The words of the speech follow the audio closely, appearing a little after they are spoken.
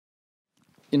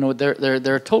you know,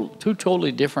 they're two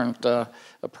totally different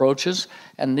approaches,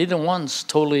 and neither one's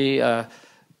totally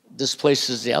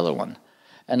displaces the other one.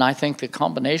 And I think the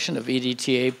combination of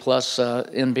EDTA plus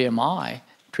NBMI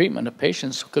treatment of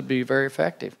patients could be very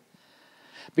effective,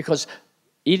 because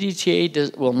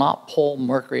EDTA will not pull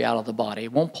mercury out of the body.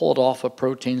 It won't pull it off of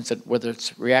proteins that, whether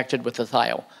it's reacted with the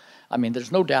thio. I mean,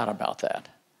 there's no doubt about that.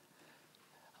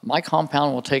 My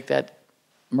compound will take that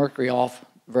mercury off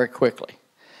very quickly.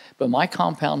 But my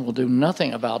compound will do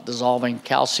nothing about dissolving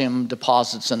calcium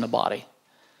deposits in the body.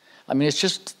 I mean, it's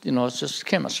just, you know, it's just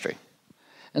chemistry.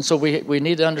 And so we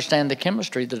need to understand the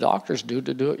chemistry the doctors do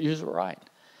to use it right.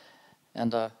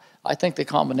 And I think the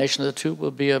combination of the two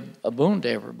will be a boon to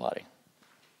everybody.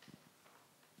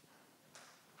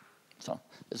 So,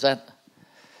 is that?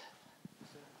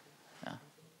 Yeah.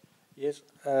 Yes,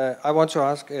 I want to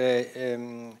ask,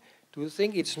 do you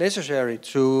think it's necessary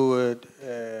to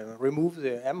remove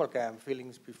the amalgam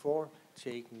fillings before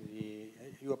taking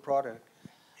your product,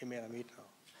 Emeramid?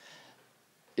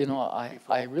 You know,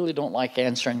 I really don't like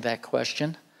answering that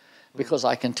question, because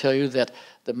I can tell you that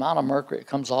the amount of mercury that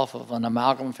comes off of an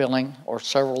amalgam filling, or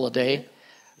several a day,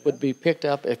 would be picked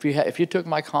up if you took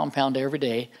my compound every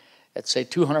day at, say,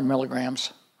 200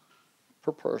 milligrams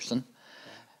per person.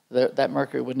 That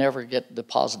mercury would never get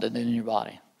deposited in your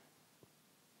body.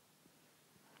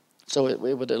 So it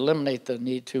would eliminate the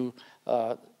need to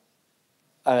do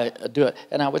it.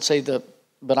 And I would say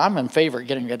but I'm in favor of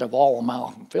getting rid of all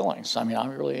amalgam fillings. I mean, I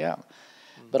really am.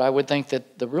 But I would think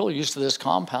that the real use of this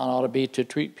compound ought to be to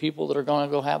treat people that are going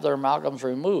to go have their amalgams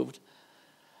removed,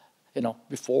 you know,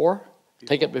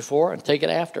 take it before and take it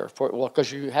after.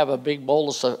 Because you have a big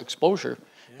bolus of exposure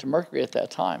to mercury at that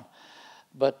time.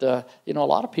 But, you know, a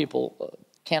lot of people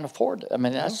can't afford it. I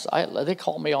mean, they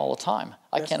call me all the time.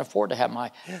 I can't afford to have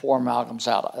my 4 amalgams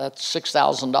out. That's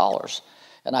 $6,000.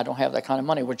 And I don't have that kind of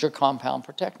money. Would your compound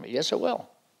protect me? Yes, it will.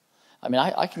 I mean,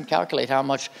 I can calculate how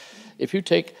much, if you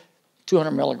take 200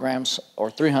 milligrams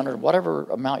or 300, whatever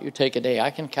amount you take a day,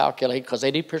 I can calculate, because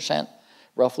 80%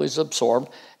 roughly is absorbed.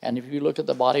 And if you look at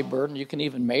the body burden, you can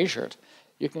even measure it.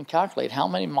 You can calculate how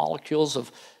many molecules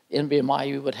of NBMI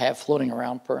you would have floating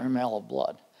around per ml of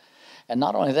blood. And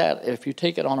not only that, if you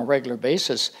take it on a regular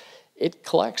basis, it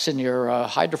collects in your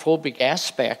hydrophobic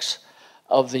aspects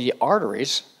of the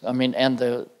arteries, I mean,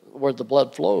 and where the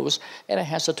blood flows, and it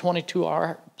has a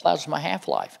 22-hour plasma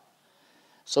half-life.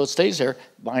 So it stays there,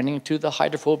 binding to the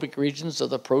hydrophobic regions of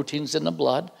the proteins in the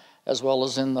blood, as well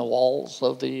as in the walls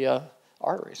of the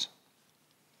arteries.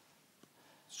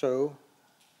 So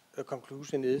the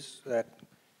conclusion is that,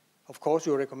 of course,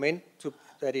 you recommend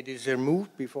that it is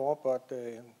removed before, but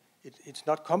it's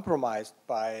not compromised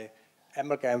by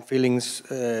amalgam fillings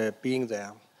being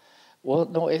there. Well,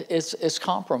 no, it's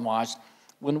compromised.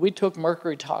 When we took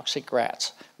mercury toxic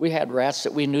rats, we had rats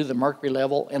that we knew the mercury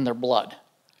level in their blood.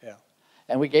 Yeah.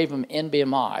 And we gave them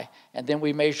NBMI, and then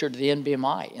we measured the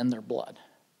NBMI in their blood.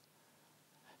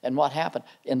 And what happened?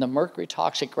 In the mercury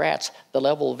toxic rats, the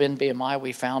level of NBMI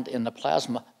we found in the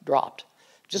plasma dropped,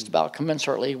 just about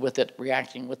commensurately with it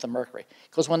reacting with the mercury.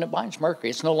 Because when it binds mercury,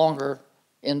 it's no longer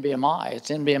NBMI, it's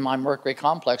NBMI mercury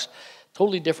complex,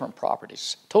 totally different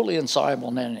properties, totally insoluble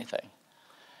in anything.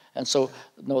 And so,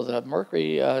 no, the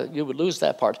mercury, you would lose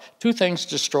that part. Two things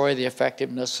destroy the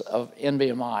effectiveness of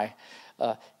NBMI.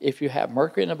 If you have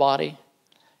mercury in the body,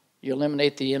 you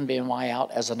eliminate the NBMI out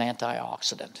as an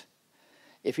antioxidant.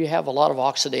 If you have a lot of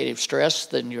oxidative stress,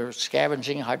 then you're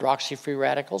scavenging hydroxy-free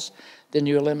radicals, then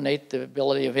you eliminate the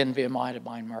ability of NBMI to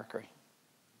bind mercury.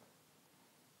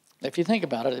 If you think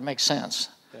about it, it makes sense.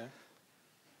 Yeah.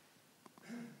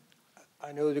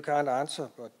 I know you can't answer,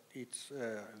 but it's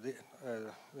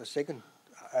the second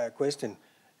question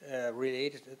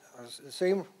related, the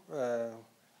same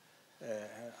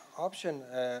option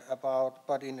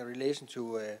but in relation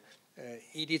to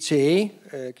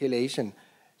EDTA chelation.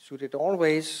 Should it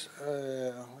always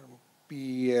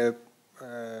be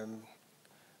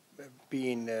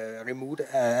being removed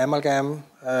amalgam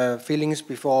fillings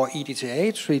before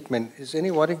EDTA treatment? Is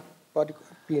anybody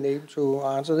being able to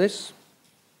answer this?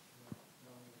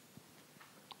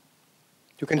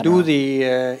 You can do the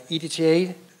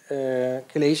EDTA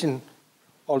chelation,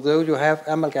 although you have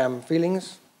amalgam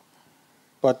fillings,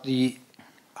 but the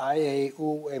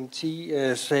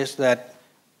IAOMT says that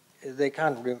they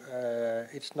can't.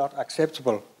 It's not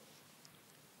acceptable.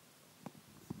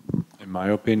 In my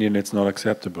opinion, it's not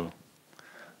acceptable.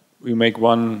 We make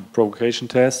one provocation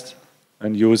test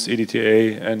and use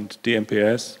EDTA and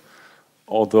DMPS,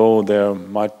 although there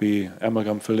might be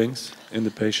amalgam fillings in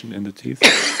the patient, in the teeth.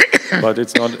 But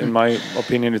it's not, in my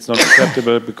opinion, it's not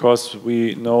acceptable, because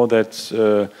we know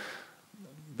that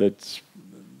that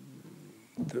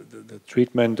the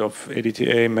treatment of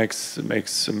ADTA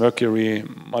makes mercury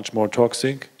much more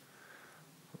toxic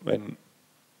when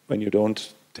you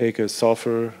don't take a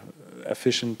sulfur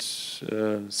efficient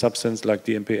substance like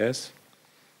DMPS.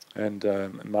 And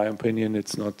in my opinion,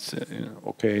 it's not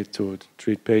okay to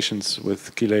treat patients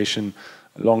with chelation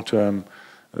long-term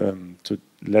to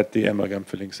let the amalgam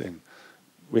fillings in.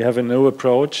 We have a new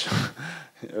approach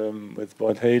with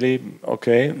Boyd Haley.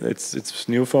 Okay, it's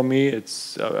new for me.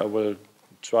 I will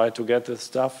try to get this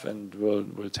stuff and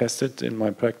we'll test it in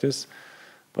my practice.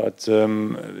 But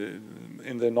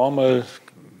in the normal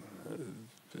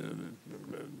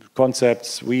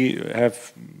concepts we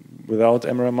have without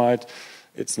emeramide,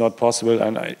 it's not possible,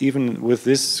 and even with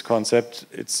this concept,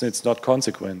 it's not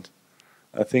consequent.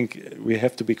 I think we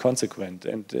have to be consequent,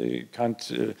 and you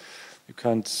can't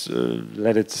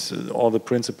let it all the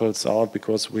principles out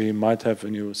because we might have a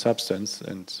new substance,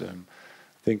 and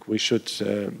I think we should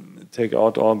take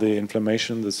out all the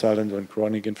inflammation, the silent and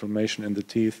chronic inflammation in the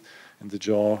teeth, in the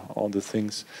jaw, all the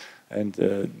things, and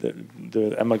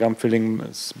the amalgam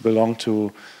fillings belong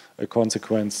to a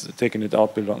consequence, taking it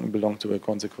out belong to a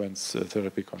consequence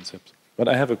therapy concept. But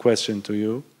I have a question to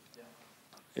you,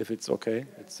 if it's okay,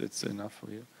 it's enough for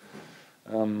you.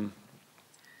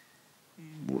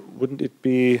 Wouldn't it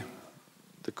be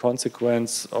the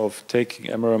consequence of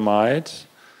taking emeramide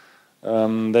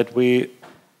that we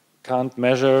can't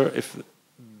measure if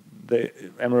the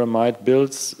emeramide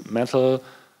builds metal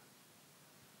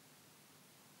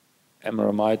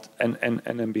emeramide and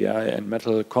NMBI and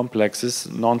metal complexes,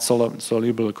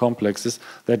 non-soluble complexes,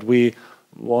 that we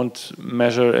won't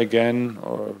measure again,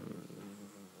 or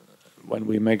when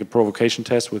we make a provocation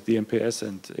test with DMPS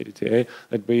and ADTA,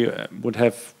 that we would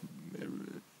have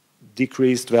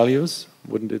decreased values?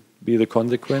 Wouldn't it be the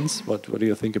consequence? What do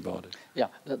you think about it? Yeah,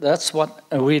 that's what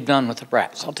we've done with the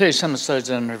rats. I'll tell you some of the studies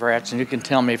done with rats, and you can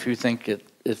tell me if you think it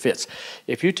fits.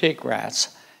 If you take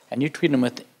rats and you treat them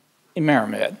with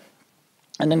emeramide,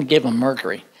 and then give them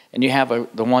mercury, and you have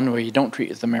the one where you don't treat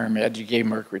with emeramide, you gave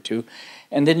mercury to,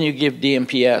 and then you give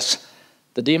DMPS.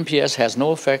 The DMPS has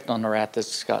no effect on the rat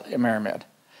that's got emeramide.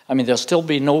 I mean, there'll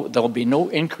be no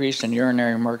increase in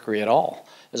urinary mercury at all.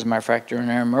 As a matter of fact,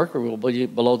 urinary mercury will be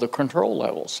below the control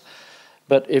levels.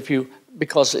 But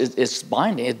because it's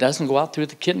binding, it doesn't go out through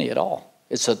the kidney at all.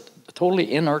 It's a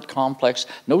totally inert complex,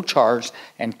 no charge,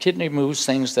 and kidney moves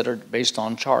things that are based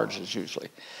on charges usually.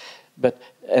 But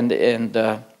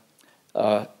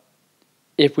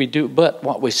if we do, but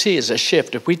what we see is a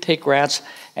shift. If we take rats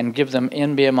and give them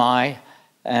NBMI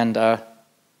and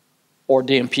or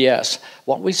DMPS,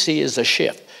 what we see is a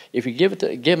shift. If you give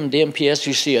them DMPS,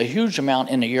 you see a huge amount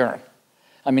in the urine.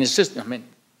 I mean,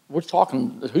 we're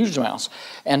talking huge amounts.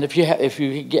 And if you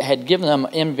had given them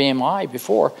NBMI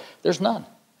before, there's none.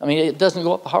 I mean, it doesn't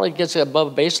go up, hardly gets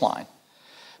above baseline.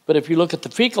 But if you look at the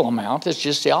fecal amount, it's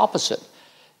just the opposite.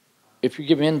 If you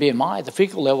give NBMI, the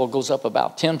fecal level goes up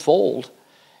about 10-fold,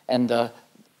 and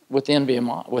with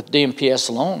DMPS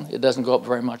alone, it doesn't go up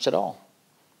very much at all.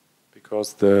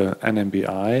 Because the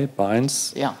NMBI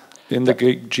binds in the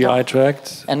GI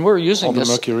tract, and we're using the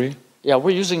mercury. Yeah,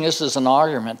 we're using this as an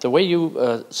argument. The way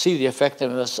you see the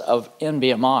effectiveness of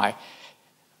NBMI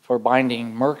for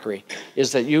binding mercury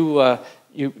is that you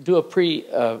do a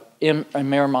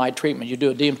pre-emeramide treatment. You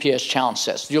do a DMPS challenge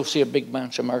test. You'll see a big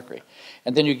bunch of mercury.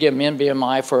 And then you give them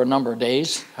NBMI for a number of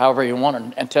days, however you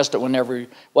want, and test it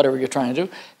whatever you're trying to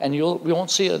do, and you won't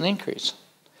see an increase.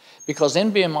 Because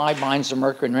NBMI binds the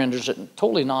mercury and renders it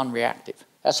totally non-reactive.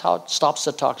 That's how it stops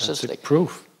the toxicity. That's a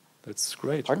proof. That's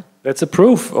great. Pardon? That's a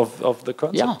proof of the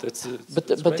concept.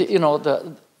 Yeah, but you know,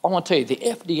 I want to tell you, the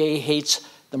FDA hates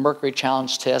the mercury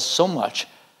challenge test so much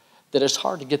that it's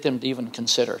hard to get them to even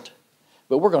consider it.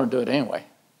 But we're going to do it anyway.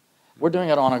 We're doing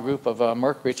it on a group of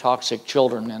mercury toxic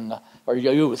children, or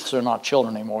youths. They're not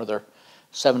children anymore. They're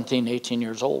 17, 18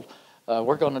 years old.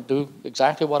 We're going to do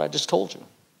exactly what I just told you.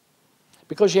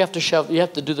 Because you have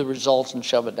to do the results and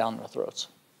shove it down their throats.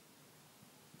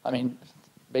 I mean,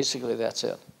 basically that's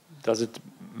it. Does it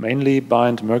mainly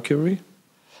bind mercury?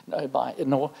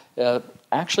 No,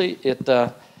 actually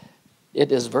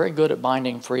it is very good at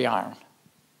binding free iron.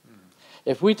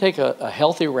 If we take a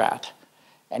healthy rat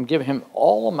and give him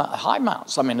high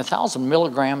amounts, 1,000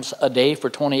 milligrams a day for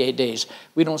 28 days,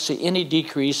 we don't see any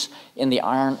decrease in the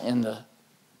iron in the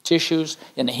tissues,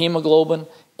 in the hemoglobin,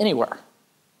 anywhere.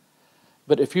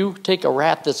 But if you take a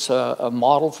rat that's a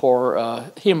model for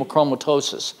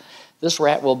hemochromatosis, this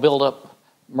rat will build up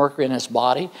mercury in its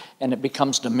body and it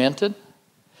becomes demented.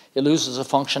 It loses the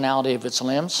functionality of its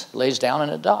limbs, lays down,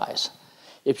 and it dies.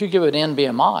 If you give it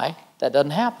NBMI, that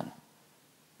doesn't happen.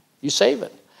 You save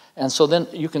it. And so then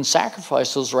you can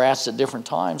sacrifice those rats at different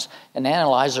times and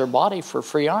analyze their body for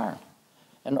free iron,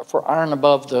 and for iron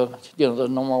above the, the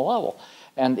normal level.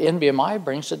 And NBMI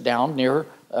brings it down near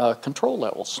control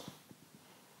levels.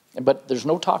 But there's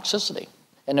no toxicity,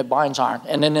 and it binds iron.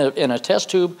 And in a test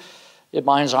tube, it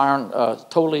binds iron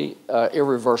totally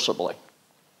irreversibly.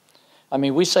 I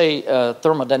mean, we say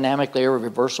thermodynamically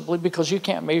irreversibly because you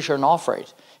can't measure an off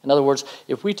rate. In other words,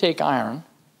 if we take iron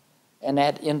and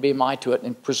add NBMI to it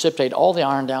and precipitate all the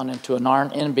iron down into an iron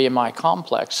NBMI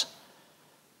complex,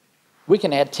 we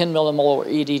can add 10 millimolar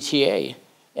EDTA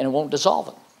and it won't dissolve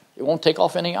it. It won't take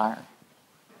off any iron.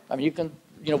 I mean, you can,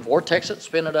 vortex it,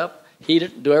 spin it up, heat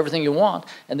it, do everything you want,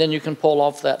 and then you can pull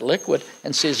off that liquid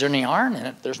and see, is there any iron in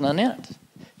it? There's none in it.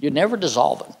 You never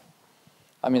dissolve it.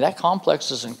 I mean, that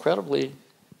complex is incredibly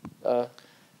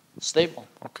stable.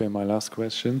 Okay, my last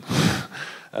question.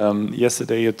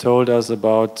 Yesterday you told us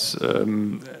about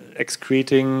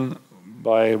excreting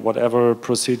by whatever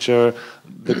procedure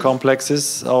the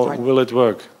complexes. How will it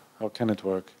work? How can it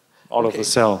work? Out of the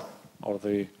cell? Out of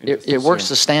the it works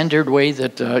the standard way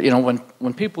that,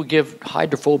 when people give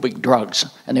hydrophobic drugs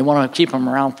and they want to keep them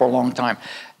around for a long time,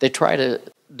 they try to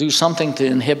do something to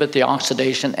inhibit the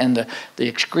oxidation and the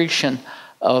excretion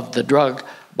of the drug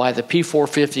by the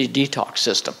P450 detox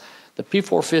system. The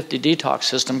P450 detox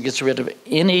system gets rid of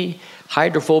any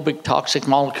hydrophobic toxic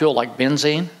molecule like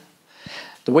benzene.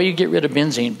 The way you get rid of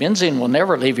benzene will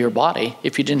never leave your body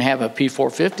if you didn't have a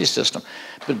P450 system.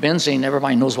 But benzene,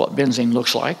 everybody knows what benzene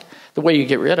looks like. The way you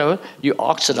get rid of it, you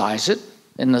oxidize it.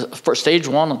 For stage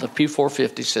 1 of the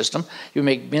P450 system, you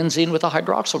make benzene with a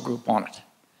hydroxyl group on it.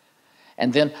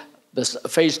 And then the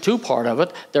phase 2 part of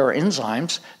it, there are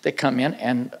enzymes that come in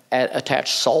and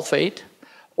attach sulfate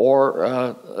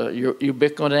or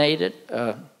ubiquitinated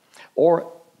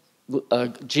or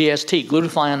GST,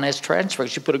 glutathione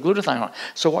transferase. You put a glutathione on it.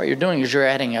 So what you're doing is you're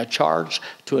adding a charge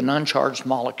to an uncharged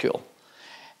molecule.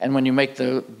 And when you make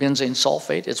the benzene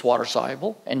sulfate, it's water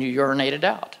soluble, and you urinate it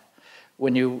out.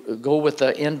 When you go with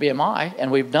the NBMI,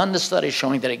 and we've done the study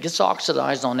showing that it gets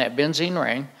oxidized on that benzene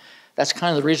ring. That's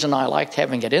kind of the reason I liked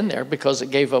having it in there, because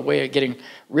it gave a way of getting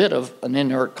rid of an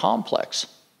inert complex.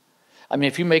 I mean,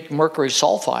 if you make mercury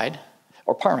sulfide,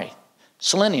 or pardon me,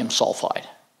 selenium sulfide,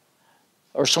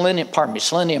 or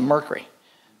selenium mercury,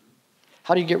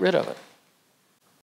 how do you get rid of it?